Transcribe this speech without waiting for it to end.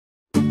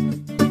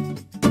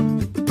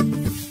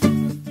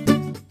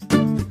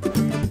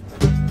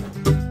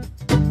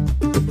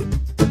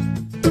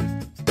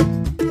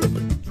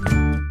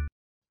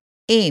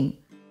Aim.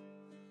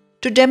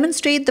 To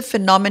demonstrate the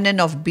phenomenon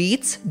of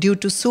beats due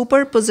to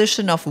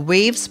superposition of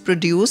waves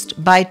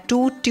produced by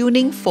two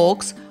tuning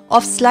forks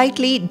of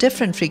slightly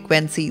different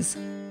frequencies.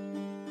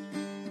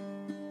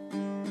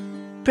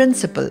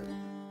 Principle.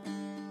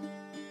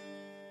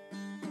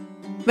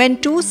 When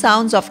two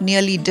sounds of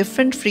nearly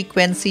different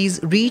frequencies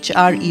reach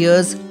our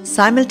ears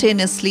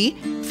simultaneously,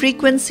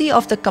 frequency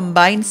of the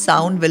combined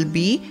sound will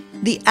be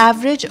the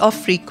average of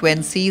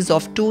frequencies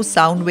of two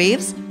sound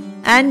waves,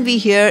 and we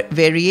hear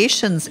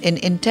variations in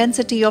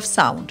intensity of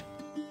sound.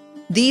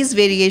 These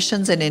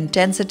variations in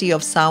intensity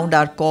of sound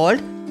are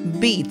called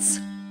beats.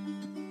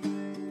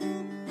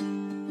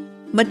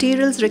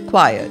 Materials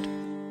required: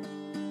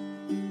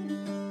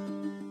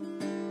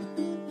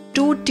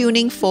 two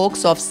tuning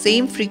forks of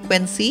same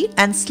frequency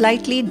and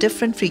slightly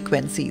different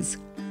frequencies,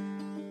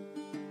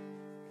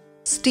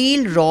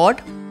 steel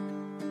rod,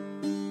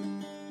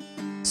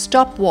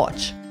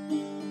 stopwatch.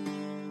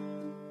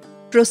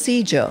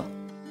 Procedure.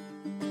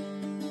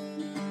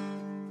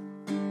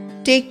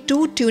 Take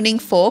two tuning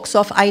forks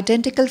of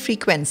identical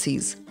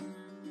frequencies.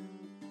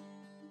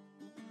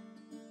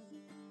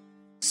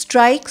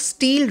 Strike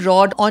steel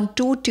rod on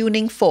two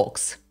tuning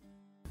forks.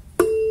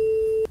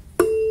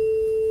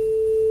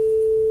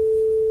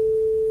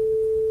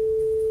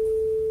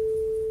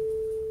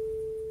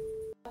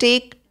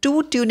 Take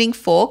two tuning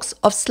forks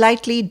of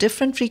slightly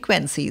different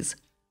frequencies.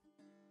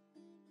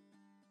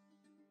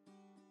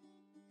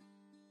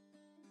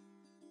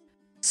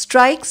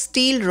 Strike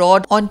steel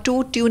rod on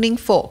two tuning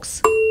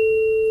forks.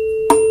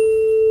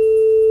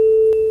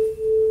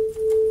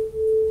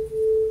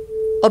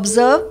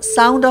 Observe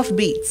sound of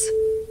beats.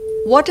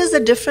 What is the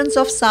difference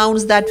of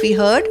sounds that we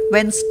heard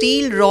when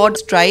steel rod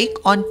strike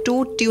on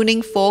two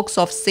tuning forks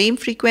of same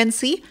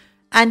frequency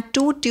and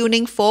two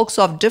tuning forks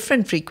of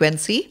different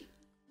frequency?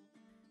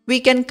 We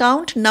can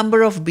count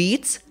number of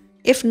beats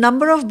if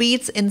number of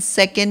beats in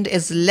second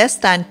is less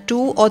than 2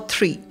 or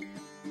 3.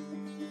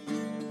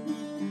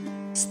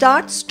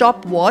 Start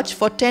stopwatch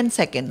for 10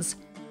 seconds.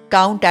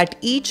 Count at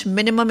each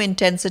minimum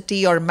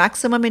intensity or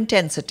maximum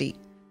intensity.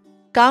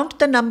 Count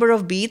the number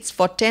of beats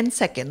for 10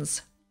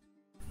 seconds.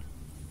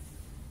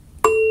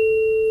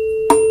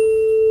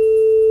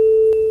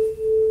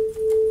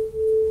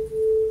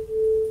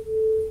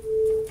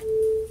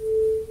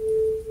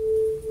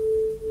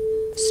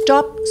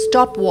 Stop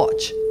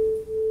stopwatch.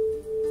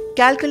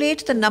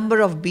 Calculate the number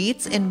of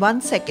beats in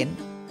 1 second.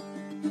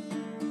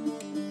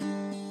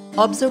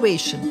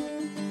 Observation.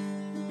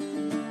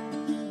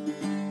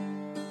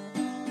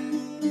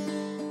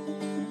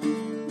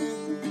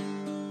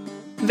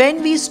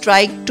 When we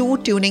strike two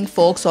tuning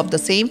forks of the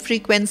same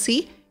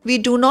frequency, we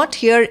do not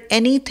hear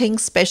anything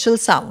special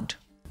sound.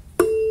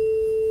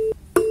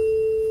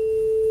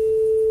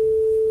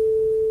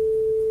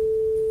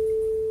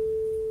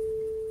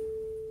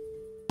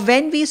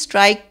 When we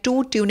strike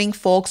two tuning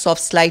forks of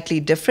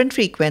slightly different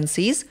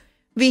frequencies,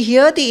 we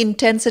hear the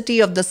intensity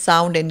of the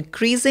sound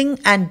increasing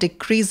and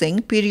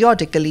decreasing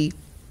periodically.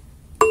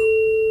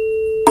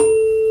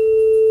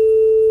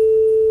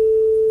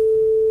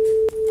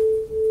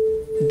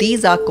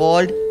 These are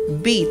called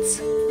beats.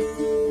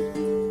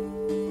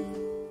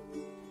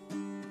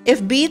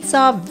 If beats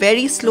are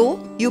very slow,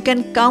 you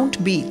can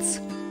count beats.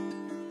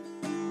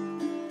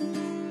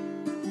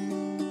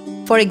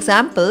 For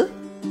example,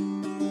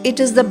 it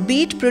is the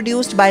beat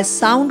produced by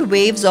sound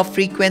waves of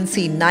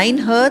frequency 9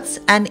 Hz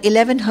and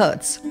 11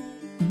 Hz.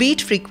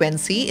 Beat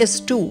frequency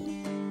is 2.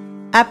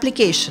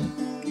 Application.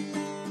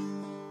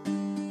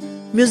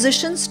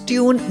 Musicians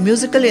tune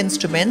musical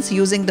instruments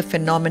using the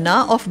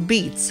phenomena of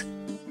beats.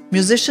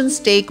 Musicians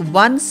take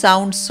one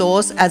sound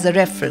source as a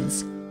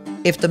reference.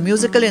 If the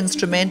musical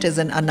instrument is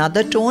in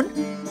another tone,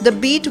 the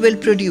beat will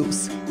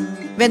produce.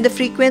 When the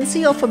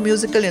frequency of a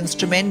musical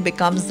instrument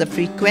becomes the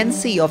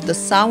frequency of the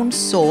sound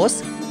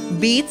source,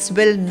 beats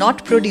will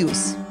not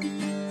produce.